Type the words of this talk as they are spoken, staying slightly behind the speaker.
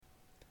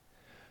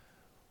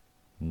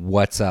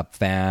What's up,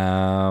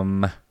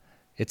 fam?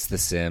 It's the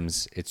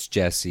Sims. It's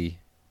Jesse.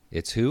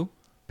 It's who?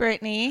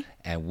 Brittany.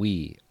 And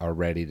we are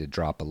ready to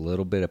drop a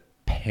little bit of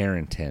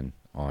parenting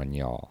on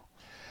y'all.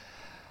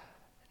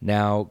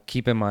 Now,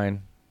 keep in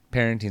mind,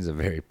 parenting is a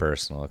very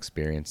personal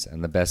experience.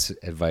 And the best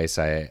advice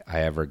I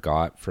ever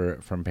got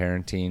from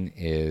parenting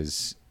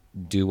is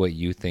do what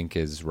you think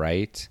is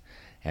right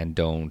and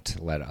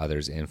don't let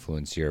others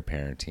influence your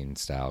parenting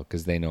style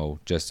because they know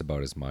just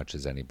about as much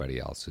as anybody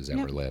else who's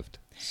ever lived.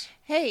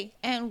 Hey,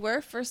 and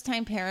we're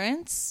first-time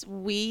parents.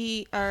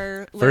 We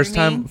are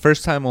learning.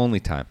 First time, only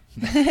time.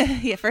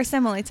 Yeah, first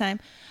time, only time.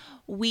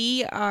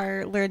 We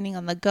are learning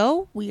on the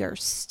go. We are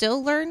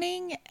still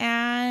learning.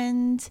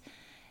 And,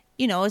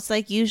 you know, it's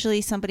like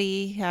usually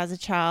somebody has a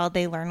child,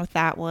 they learn with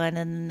that one,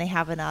 and then they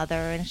have another.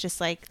 And it's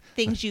just like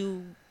things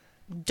you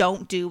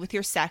don't do with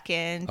your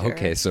second.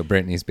 Okay, so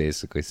Brittany's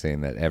basically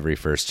saying that every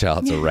first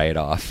child's a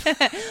write-off.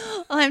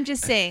 Well, I'm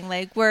just saying,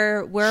 like,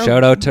 we're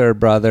Shout out to her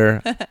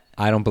brother.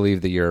 I don't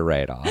believe that you're a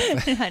write-off.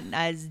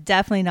 That's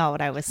definitely not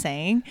what I was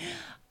saying.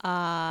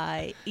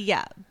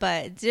 Yeah,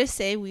 but just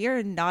say we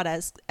are not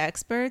as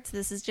experts.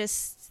 This is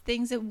just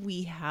things that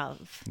we have.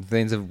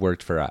 Things have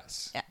worked for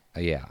us. Yeah.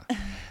 Yeah.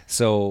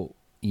 So,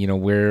 you know,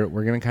 we're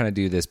going to kind of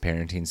do this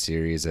parenting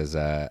series as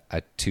a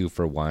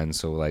 2-for-1.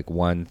 So like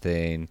one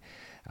thing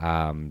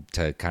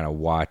to kind of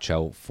watch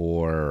out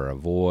for or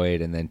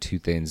avoid, and then two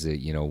things that,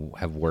 you know,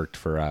 have worked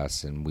for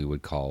us and we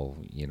would call,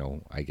 you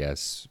know, I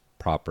guess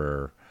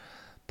proper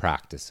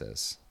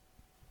practices.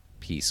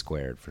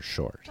 P² for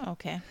short.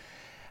 Okay.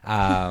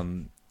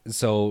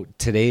 So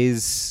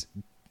today's,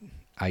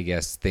 I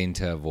guess, thing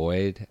to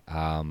avoid,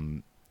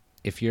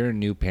 if you're a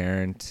new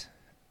parent,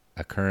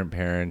 a current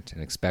parent,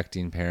 an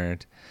expecting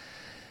parent,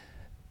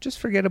 just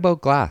forget about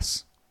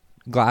glass.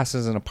 Glass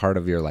isn't a part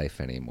of your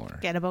life anymore.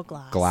 Forget about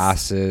glass.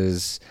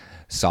 Glasses,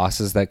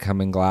 sauces that come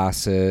in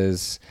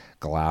glasses,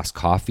 glass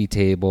coffee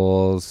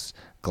tables,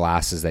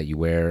 glasses that you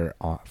wear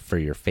for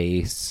your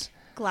face.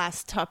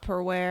 Glass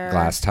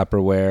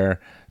Tupperware.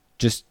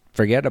 Just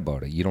forget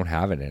about it. You don't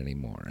have it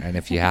anymore. And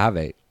if you have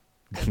it,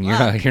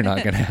 you're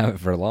not going to have it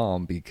for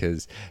long,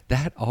 because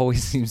that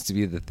always seems to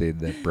be the thing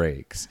that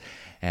breaks.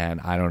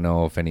 And I don't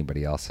know if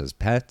anybody else has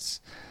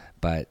pets,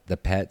 but the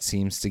pet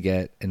seems to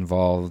get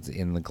involved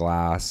in the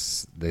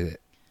glass. The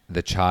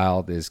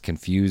child is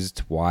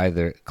confused why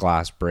the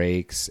glass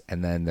breaks,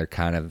 and then they're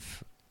kind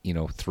of, you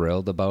know,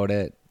 thrilled about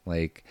it.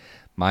 Like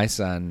my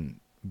son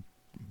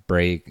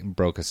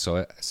broke a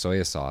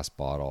soy sauce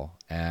bottle,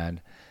 and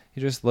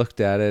he just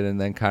looked at it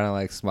and then kind of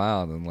like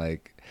smiled, and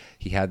like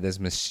he had this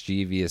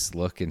mischievous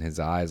look in his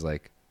eyes,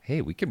 like,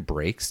 hey, we can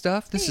break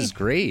stuff. This is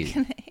great.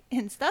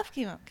 And stuff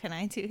came up. Can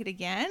I do it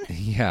again?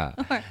 Yeah.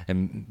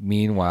 And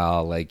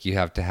meanwhile, like you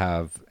have to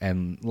have,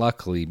 and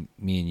luckily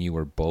me and you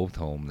were both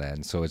home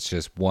then. So it's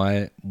just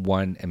one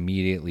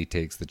immediately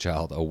takes the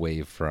child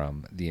away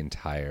from the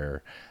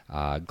entire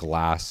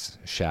glass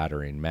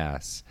shattering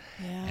mess.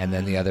 Yeah. And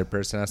then the other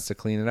person has to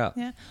clean it up.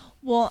 Yeah.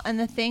 Well, and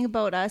the thing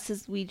about us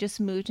is we just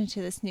moved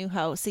into this new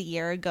house a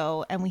year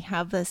ago, and we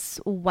have this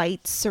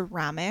white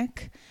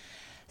ceramic.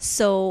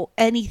 So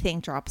anything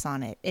drops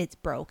on it, it's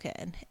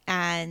broken.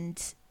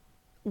 And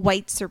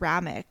white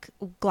ceramic,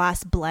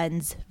 glass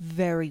blends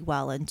very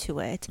well into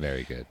it.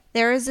 Very good.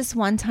 There was this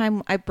one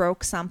time I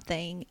broke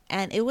something,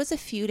 and it was a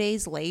few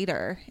days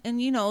later. And,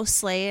 you know,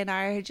 Slay and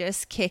I are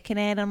just kicking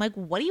it. I'm like,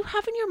 what do you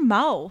have in your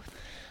mouth?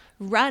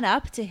 Run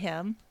up to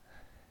him.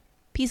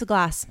 Piece of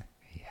glass.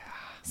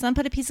 Someone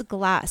put a piece of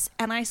glass,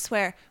 and I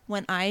swear,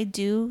 when I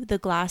do the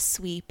glass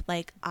sweep,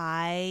 like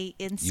I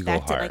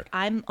inspect it, like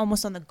I'm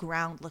almost on the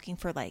ground looking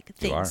for like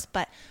things.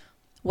 But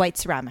white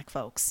ceramic,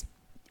 folks,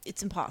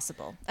 it's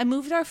impossible. I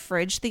moved our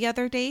fridge the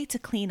other day to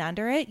clean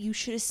under it. You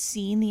should have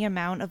seen the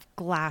amount of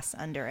glass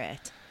under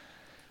it.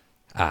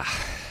 Yeah.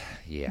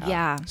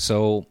 Yeah.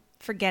 So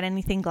forget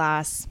anything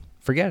glass.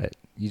 Forget it.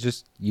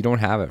 You don't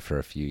have it for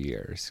a few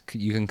years.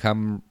 You can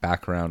come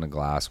back around to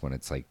glass when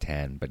it's like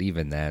 10, but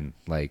even then,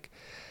 like,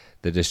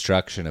 the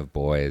destruction of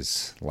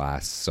boys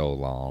lasts so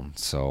long.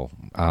 So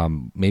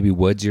maybe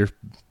wood's your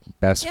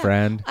best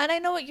friend. And I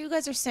know what you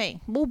guys are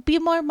saying. We'll be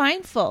more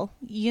mindful.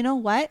 You know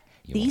what?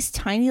 These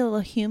tiny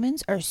little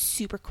humans are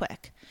super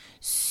quick.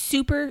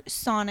 Super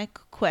sonic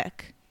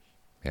quick.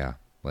 Yeah.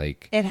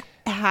 Like it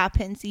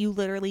happens. You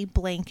literally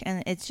blink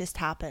and it's just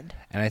happened.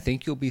 And I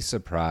think you'll be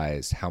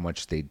surprised how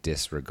much they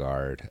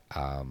disregard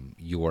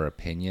your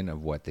opinion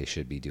of what they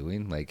should be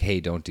doing. Like,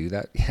 hey, don't do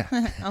that.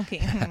 Yeah.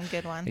 Okay,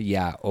 good one.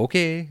 Yeah,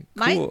 okay,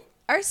 cool.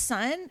 Our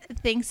son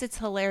thinks it's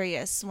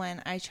hilarious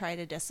when I try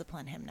to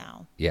discipline him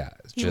now. Yeah.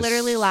 He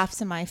literally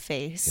laughs in my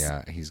face.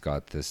 Yeah, he's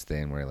got this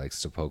thing where he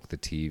likes to poke the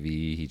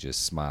TV. He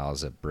just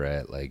smiles at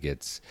Britt. Like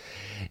it's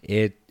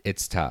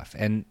tough.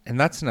 And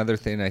that's another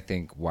thing I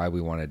think why we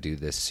want to do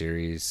this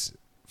series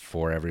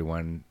for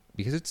everyone,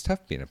 because it's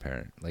tough being a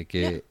parent. Like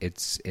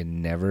it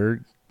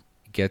never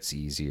gets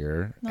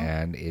easier,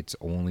 and it's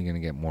only going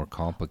to get more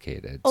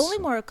complicated.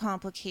 More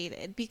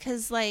complicated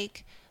because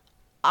like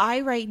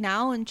I right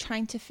now am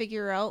trying to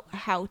figure out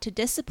how to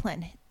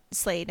discipline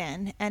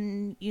Sladen.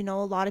 And, you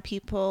know, a lot of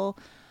people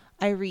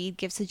I read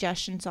give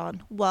suggestions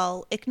on,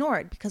 well, ignore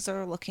it because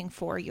they're looking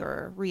for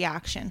your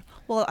reaction.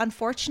 Well,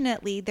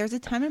 unfortunately, there's a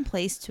time and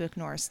place to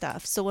ignore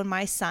stuff. So when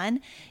my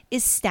son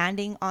is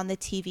standing on the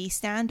TV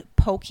stand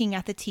poking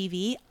at the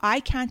TV, I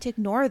can't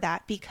ignore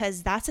that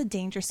because that's a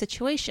dangerous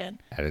situation.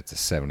 And it's a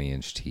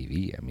 70-inch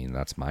TV. I mean,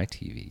 that's my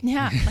TV.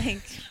 Yeah,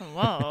 like,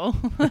 whoa.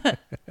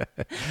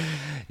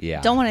 Yeah.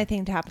 Don't want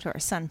anything to happen to our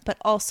son, but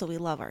also we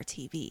love our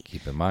TV.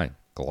 Keep in mind,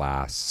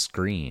 glass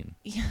screen.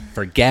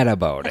 Forget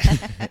about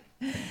it.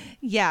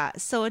 Yeah,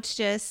 so it's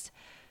just,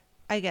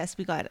 I guess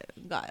we got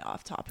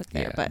off topic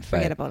there, Yeah, but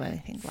forget about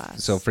anything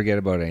glass. So forget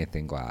about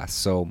anything glass.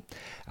 So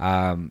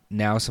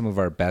now some of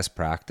our best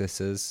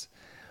practices.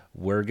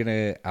 We're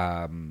gonna.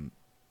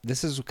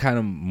 This is kind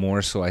of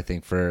more so, I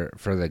think, for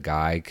the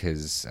guy,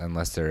 because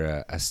unless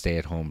they're a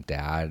stay-at-home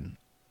dad,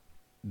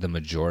 the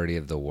majority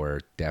of the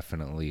work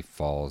definitely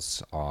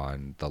falls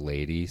on the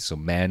lady. So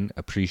men,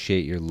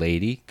 appreciate your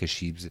lady because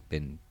she's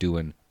been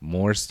doing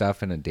more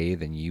stuff in a day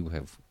than you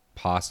have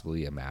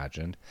possibly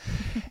imagined.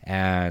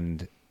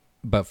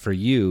 But for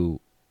you,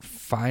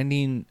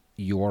 finding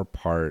your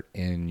part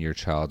in your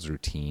child's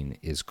routine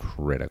is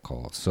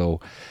critical. So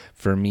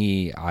for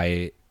me,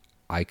 I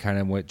kind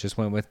of just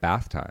went with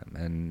bath time,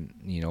 and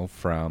you know,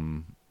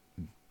 from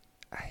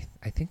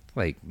I think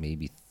like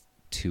maybe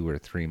 2 or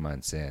 3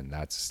 months in,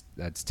 that's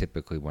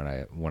typically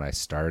when I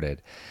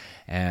started.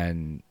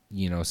 And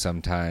you know,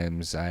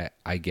 sometimes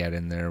I get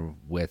in there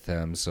with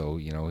them, so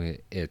you know,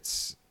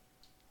 it's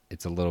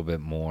a little bit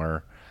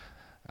more,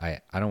 I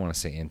don't want to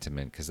say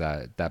intimate because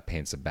that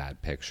paints a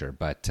bad picture,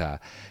 but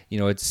you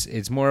know,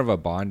 it's more of a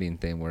bonding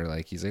thing where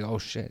like he's like, oh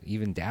shit,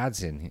 even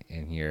dad's in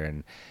here.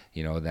 And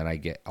you know, then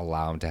I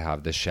allow him to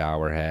have the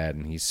shower head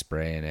and he's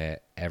spraying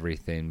it,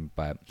 everything.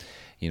 But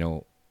you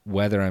know,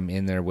 whether I'm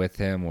in there with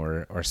him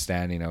or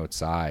standing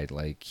outside,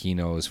 like he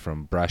knows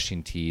from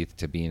brushing teeth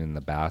to being in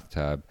the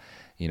bathtub.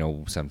 You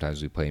know,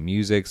 sometimes we play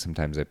music,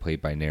 sometimes I play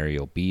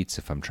binaural beats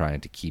if I'm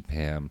trying to keep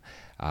him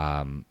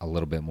a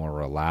little bit more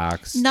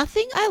relaxed.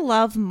 Nothing I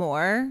love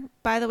more,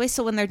 by the way.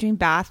 So when they're doing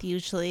bath,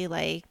 usually,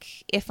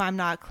 like if I'm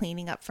not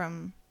cleaning up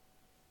from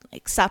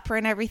like supper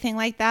and everything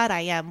like that,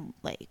 I am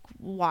like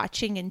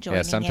watching and joining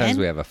in. Yeah, sometimes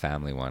we have a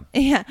family one.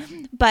 Yeah,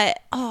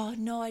 but oh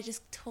no, I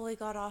just totally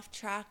got off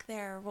track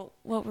there.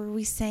 What were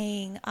we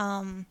saying?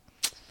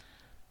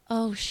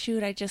 Oh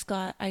shoot, I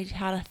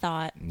had a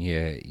thought.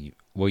 Yeah,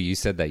 well, you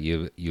said that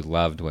you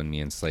loved when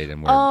me and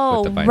Sladen were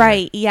Oh, with the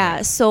right.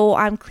 Yeah. So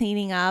I'm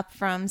cleaning up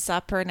from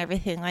supper and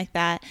everything like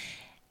that.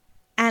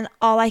 And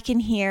all I can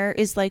hear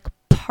is like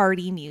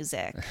party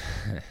music.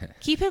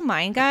 Keep in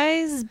mind,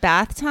 guys,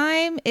 bath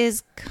time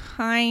is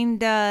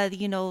kind of,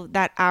 you know,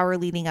 that hour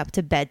leading up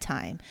to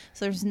bedtime.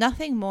 So there's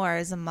nothing more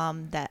as a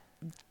mom that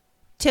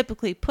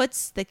typically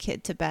puts the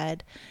kid to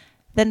bed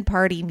than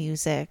party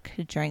music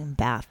during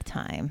bath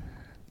time.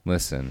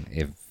 Listen,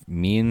 if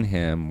me and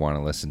him want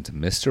to listen to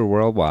Mr.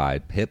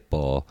 Worldwide,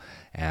 Pitbull,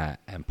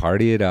 and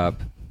party it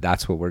up,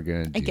 that's what we're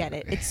going to do. I get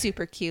it. It's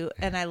super cute,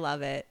 and I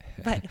love it.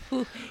 But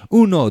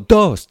Uno,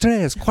 dos,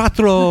 tres,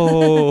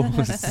 cuatro.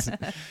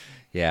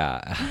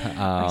 Yeah.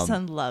 Our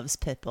son loves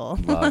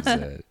Pitbull. Loves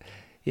it.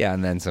 Yeah,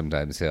 and then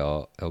sometimes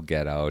he'll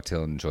get out,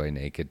 he'll enjoy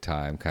naked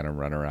time, kind of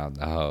run around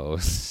the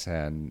house.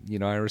 And, you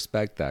know, I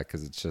respect that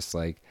because it's just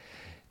like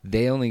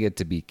they only get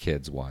to be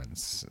kids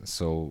once.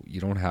 So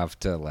you don't have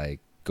to, like,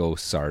 go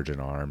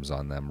sergeant arms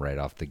on them right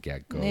off the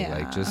get-go. Yeah.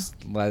 Like, just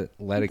let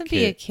a kid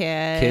be a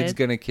kid. Kids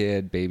gonna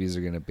kid, babies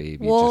are gonna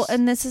baby. Well,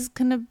 and this is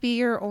gonna be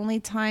your only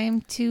time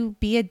to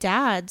be a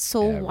dad,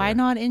 so why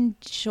not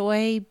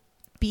enjoy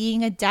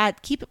being a dad?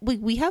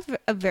 We have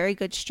a very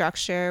good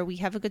structure, we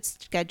have a good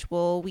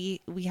schedule, we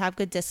have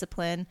good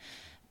discipline,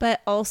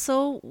 but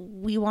also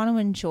we want to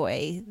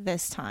enjoy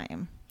this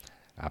time.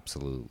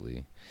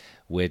 Absolutely.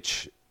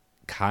 Which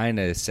kind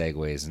of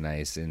segues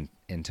nice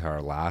into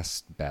our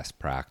last best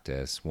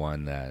practice,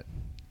 one that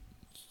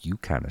you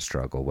kind of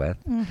struggle with.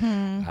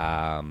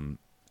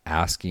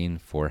 Asking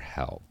for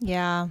help.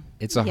 Yeah.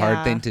 It's a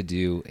hard thing to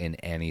do in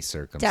any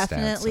circumstance.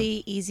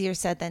 Definitely easier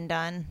said than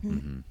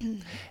done.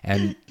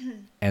 And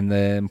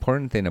the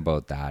important thing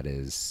about that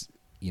is,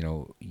 you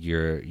know,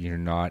 you're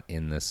not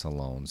in this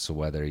alone. So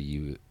whether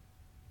you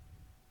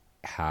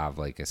have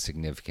like a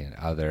significant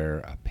other,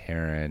 a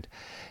parent,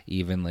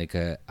 even like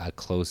a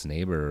close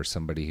neighbor or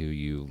somebody who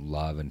you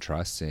love and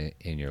trust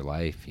in your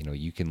life, you know,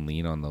 you can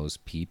lean on those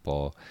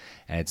people,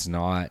 and it's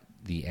not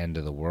the end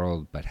of the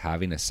world, but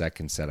having a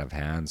second set of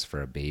hands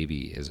for a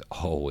baby is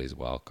always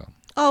welcome.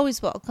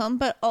 Always welcome,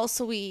 but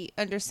also we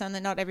understand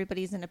that not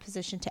everybody's in a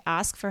position to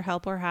ask for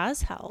help or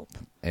has help.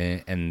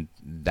 And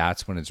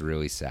that's when it's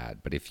really sad.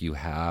 But if you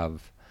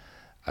have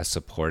a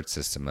support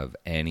system of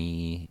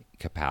any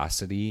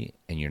capacity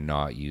and you're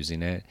not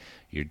using it,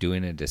 you're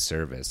doing a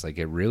disservice. Like,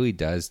 it really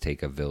does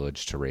take a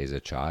village to raise a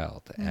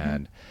child.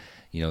 And,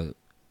 you know,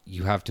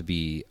 you have to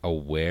be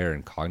aware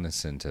and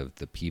cognizant of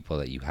the people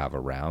that you have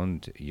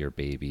around your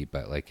baby.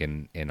 But like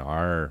in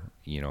our,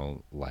 you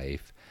know,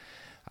 life,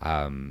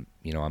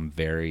 you know, I'm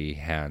very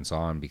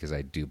hands-on because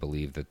I do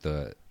believe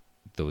that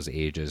those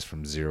ages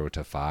from 0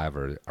 to 5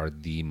 are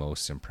the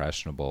most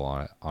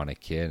impressionable on a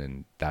kid,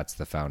 and that's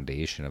the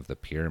foundation of the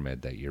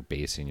pyramid that you're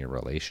basing your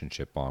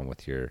relationship on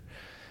with your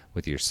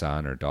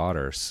son or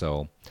daughter.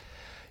 So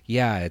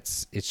yeah,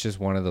 it's just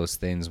one of those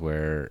things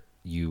where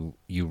you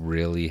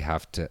really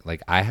have to,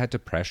 like, I had to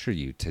pressure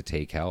you to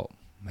take help.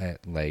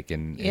 Like,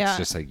 and it's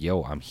just like,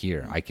 yo, I'm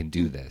here, I can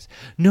do this.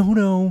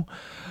 No,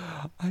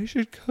 I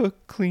should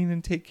cook, clean,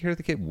 and take care of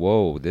the kid.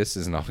 Whoa, this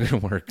is not going to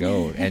work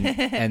out.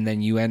 And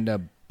then you end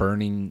up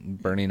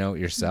burning out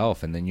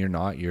yourself, and then you're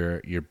not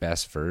your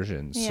best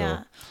version. Yeah.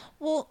 So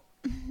Well,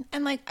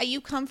 and like,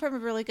 you come from a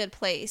really good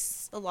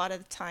place. A lot of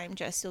the time,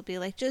 Jess, you'll be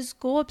like, just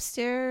go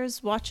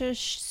upstairs, watch a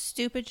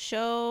stupid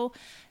show,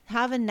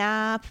 have a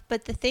nap.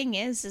 But the thing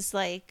is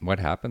like, what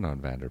happened on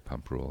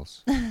Vanderpump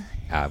Rules?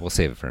 We'll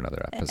save it for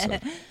another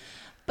episode.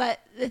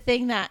 But the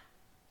thing that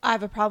I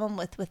have a problem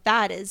with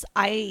that is,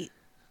 I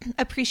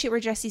appreciate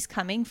where Jesse's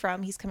coming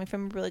from. He's coming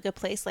from a really good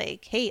place.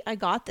 Like, hey, I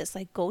got this.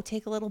 Like, go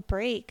take a little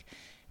break.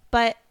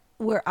 But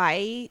where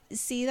I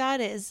see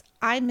that is,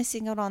 I'm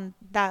missing out on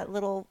that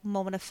little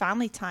moment of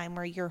family time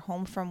where you're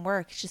home from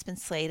work. It's just been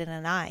Sladen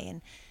and I.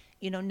 And,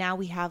 now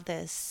we have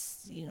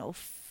this,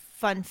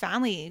 fun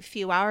family a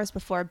few hours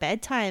before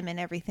bedtime and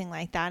everything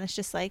like that. And it's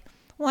just like,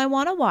 well, I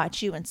want to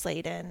watch you and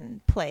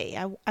Sladen play.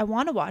 I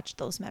want to watch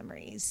those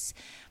memories.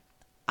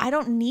 I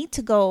don't need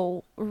to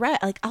go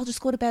like, I'll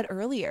just go to bed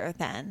earlier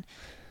then,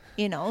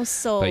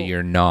 so. But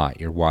you're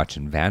not. You're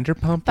watching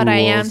Vanderpump But Rules. I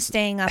am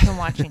staying up and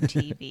watching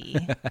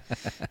TV.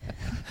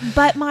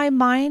 But my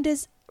mind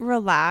is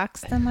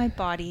relaxed and my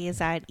body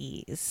is at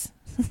ease.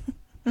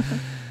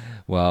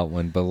 Well,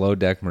 when Below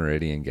Deck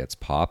Meridian gets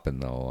popping,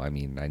 though, I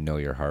mean, I know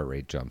your heart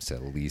rate jumps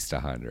at least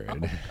 100. Oh,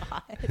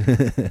 God.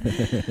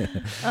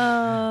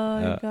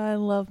 Oh, God, I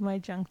love my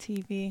junk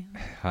TV.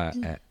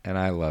 And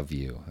I love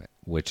you,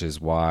 which is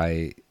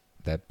why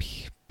that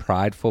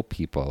prideful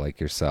people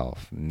like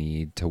yourself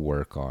need to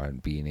work on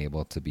being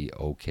able to be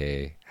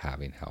okay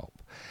having help.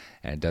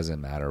 And it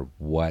doesn't matter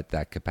what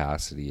that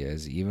capacity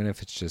is, even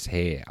if it's just,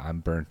 hey, I'm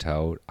burnt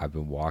out, I've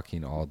been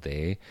walking all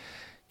day.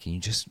 Can you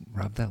just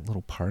rub that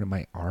little part of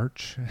my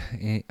arch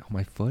on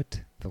my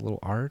foot, the little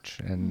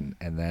arch, and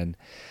then,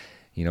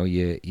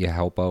 you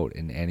help out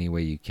in any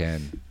way you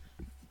can.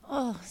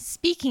 Oh,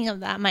 speaking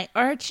of that, my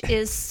arch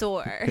is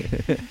sore.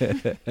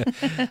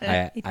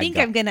 I think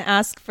I'm going to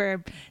ask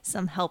for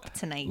some help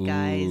tonight,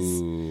 guys.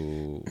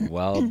 Ooh,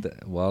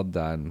 well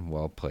done,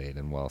 well played,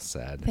 and well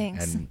said.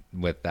 Thanks. And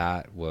with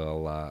that,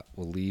 we'll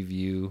leave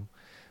you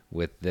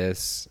with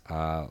this.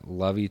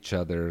 Love each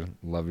other,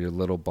 love your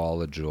little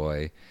ball of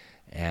joy,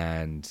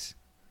 and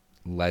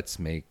let's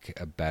make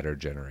a better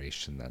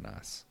generation than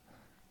us.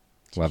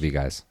 Love you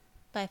guys.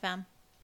 Bye, fam.